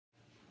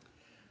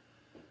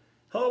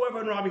Hello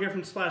everyone, Robbie here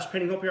from Splash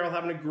Painting. Hope you're all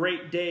having a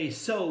great day.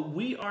 So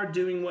we are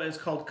doing what is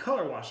called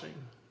color washing.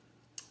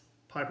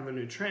 Popular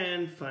new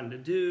trend, fun to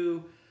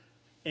do,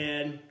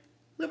 and a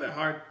little bit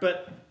hard,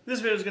 but this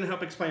video is going to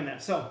help explain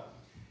that. So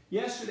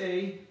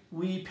yesterday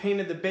we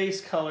painted the base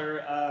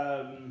color,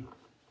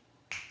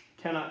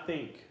 cannot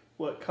think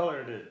what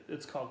color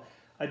it's called.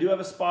 I do have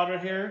a spotter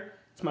here.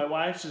 It's my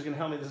wife. She's going to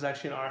help me. This is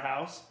actually in our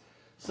house.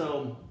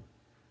 So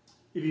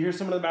if you hear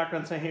someone in the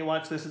background saying, hey,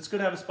 watch this, it's good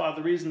to have a spot.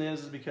 The reason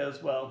is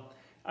because, well,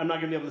 I'm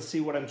not going to be able to see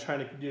what I'm trying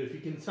to do. If you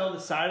can tell the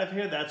side of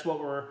here, that's what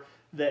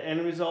the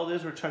end result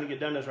is we're trying to get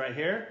done is right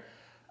here.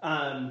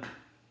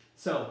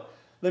 So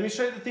let me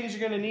show you the things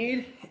you're going to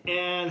need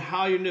and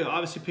how you do it.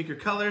 Obviously pick your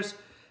colors.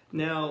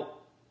 Now,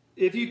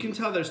 if you can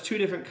tell, there's two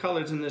different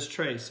colors in this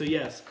tray. So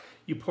yes,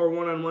 you pour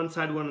one on one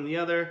side, one on the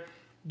other,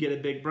 get a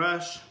big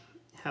brush,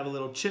 have a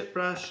little chip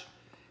brush,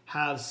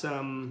 have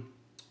some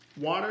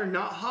water,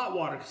 not hot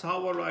water, because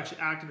hot water will actually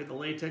activate the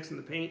latex in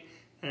the paint,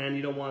 and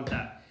you don't want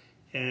that.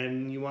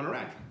 And you want a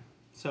rag.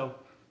 So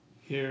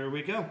here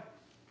we go.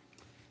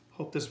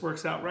 Hope this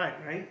works out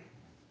right?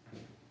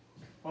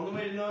 Only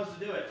way to know is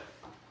to do it.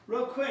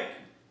 Real quick,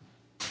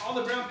 all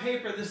the brown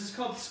paper, this is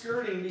called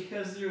skirting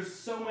because there's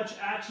so much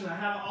action. I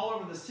have it all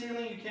over the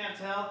ceiling, you can't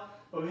tell,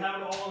 but we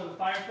have it all over the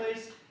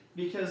fireplace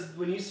because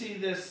when you see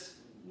this,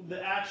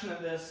 the action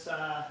of this,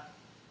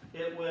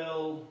 it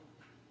will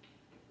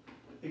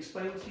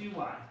explain to you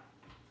why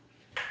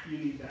you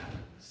need that.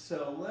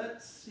 So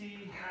let's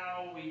see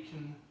how we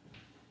can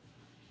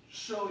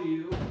show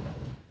you.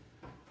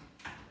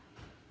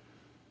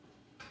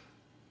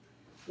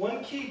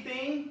 One key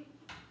thing,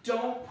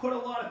 don't put a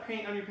lot of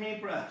paint on your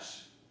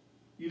paintbrush.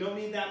 You don't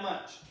need that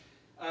much.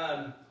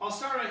 I'll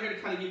start right here to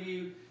kind of give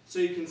you, so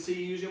you can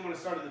see. Usually I want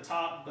to start at the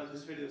top, but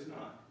this video is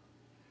not.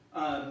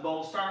 But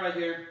we'll start right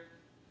here.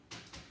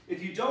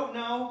 If you don't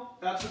know,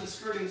 that's what the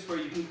skirting is for.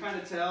 You can kind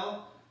of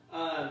tell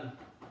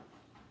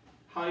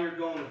how you're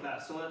going with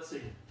that. So let's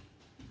see.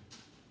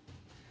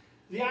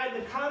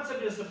 The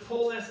concept is to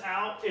pull this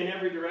out in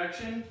every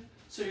direction.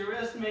 So your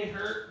wrist may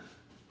hurt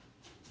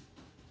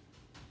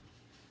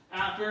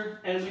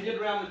after, and we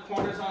did around the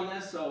corners on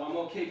this, so I'm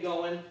okay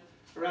going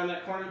around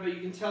that corner, but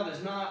you can tell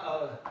there's not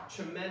a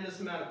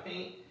tremendous amount of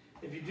paint.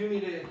 If you do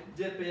need to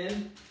dip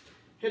in,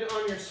 hit it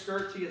on your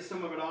skirt to get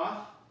some of it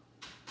off.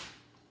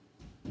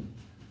 And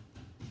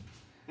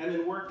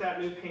then work that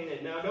new paint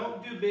in. Now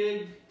don't do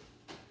big,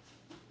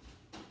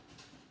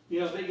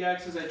 big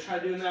X's. I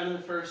tried doing that in the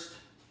first,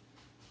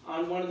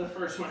 on one of the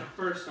first, when I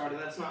first started.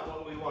 That's not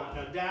what we want.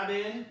 Now dab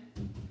in.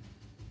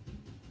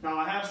 Now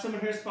I have someone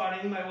here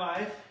spotting, my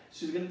wife.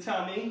 She's going to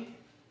tell me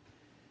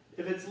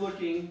if it's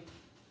looking,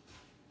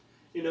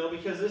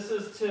 because this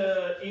is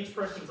to each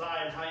person's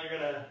eye and how you're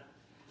going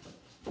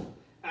to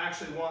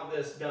actually want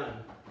this done.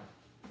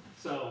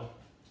 So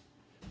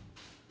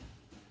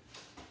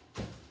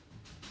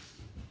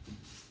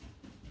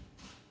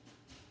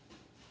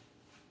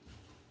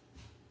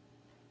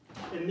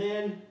and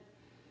then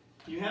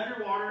you have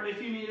your water. If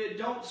you need it,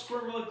 don't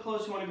squirt really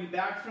close. You want to be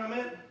back from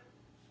it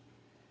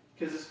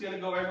because it's going to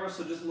go everywhere.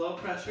 So just low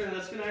pressure, and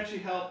that's going to actually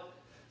help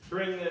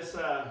bring this,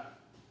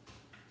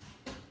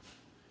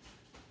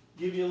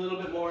 give you a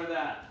little bit more of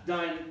that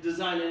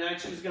design, and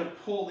actually is going to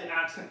pull the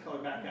accent color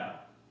back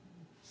out.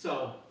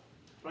 So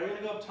I'm going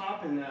to go up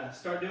top and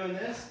start doing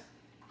this,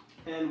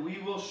 and we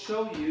will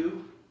show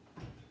you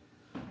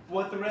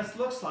what the rest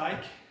looks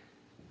like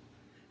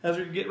as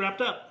we get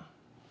wrapped up.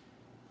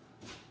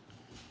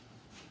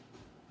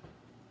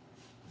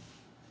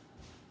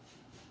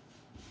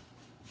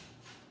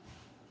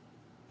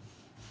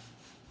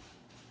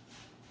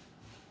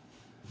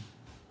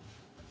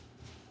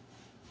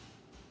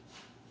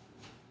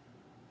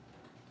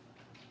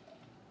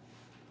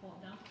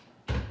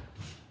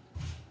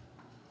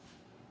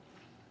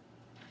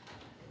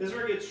 This is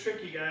where it gets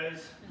tricky,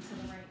 guys. And to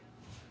the right.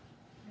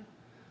 Yep.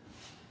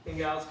 And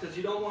gals, because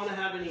you don't want to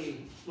have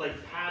any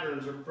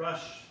patterns or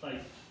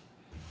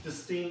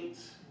distinct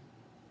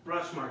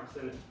brush marks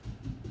in it.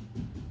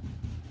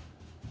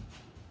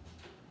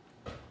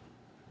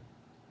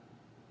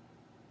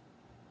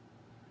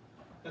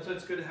 That's why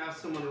it's good to have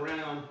someone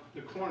around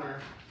the corner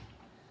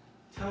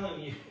telling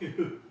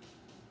you.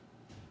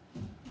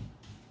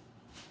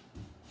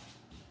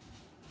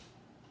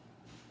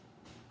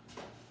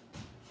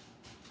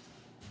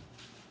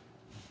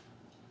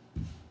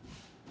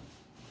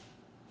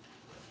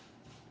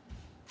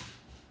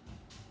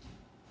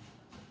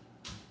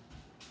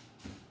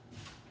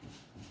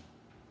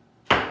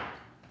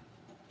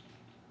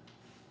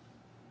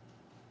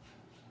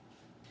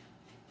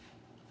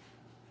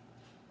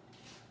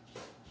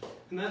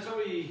 And that's why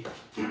we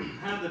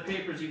have the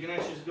papers. You can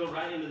actually just go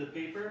right into the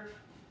paper.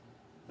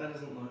 That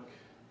doesn't look.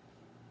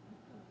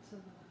 Up to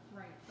the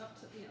right, to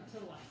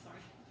the left, sorry.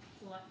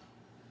 To the left.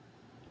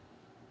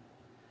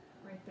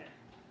 Right there.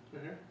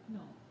 Right here?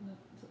 No,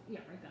 yeah,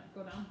 right there.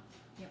 Go down.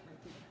 Yeah, right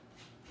through there.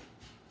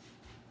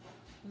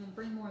 And then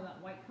bring more of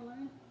that white color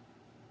in.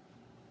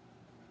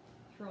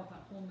 Throughout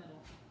that whole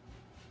middle.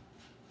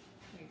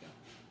 There you go.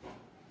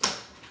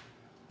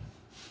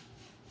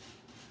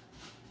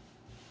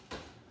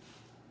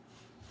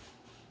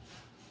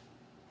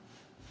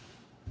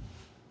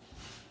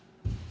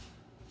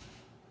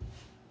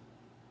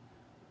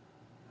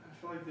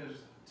 like there's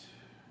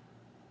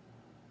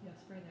Yes,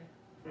 right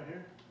there. right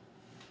here.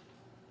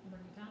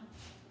 Bring it down.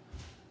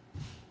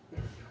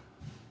 There we go.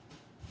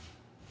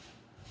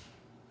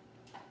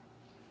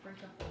 Break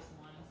up those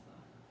lines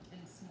though,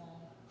 in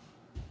small.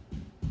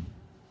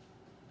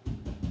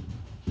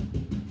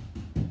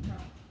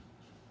 Right.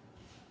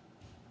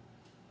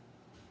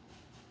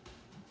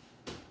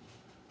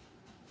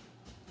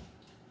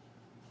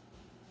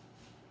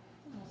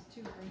 Almost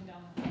too green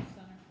down the whole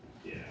center.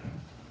 Yeah.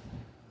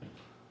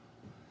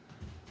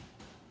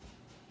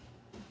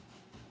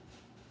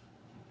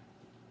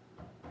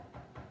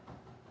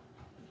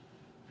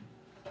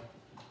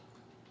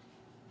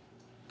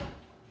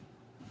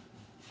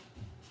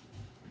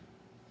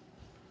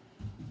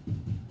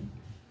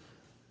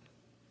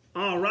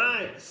 All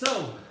right,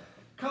 so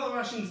color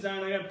rushing's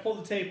done. I got to pull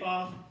the tape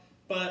off,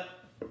 but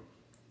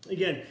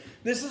again,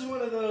 this is one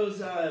of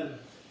those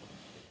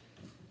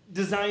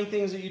design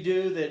things that you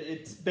do that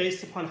it's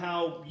based upon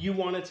how you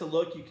want it to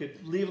look. You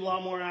could leave a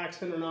lot more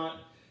accent or not.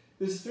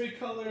 This is 3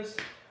 colors.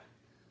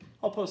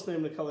 I'll post the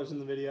name of the colors in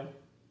the video.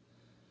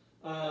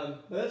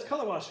 But that's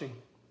color washing.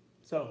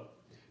 So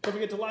don't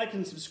forget to like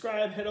and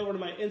subscribe. Head over to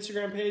my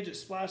Instagram page at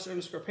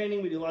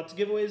 /splash_painting. We do lots of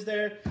giveaways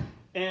there.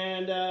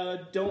 And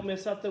don't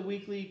miss out the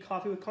weekly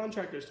Coffee with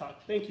Contractors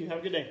talk. Thank you. Have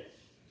a good day.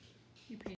 You paint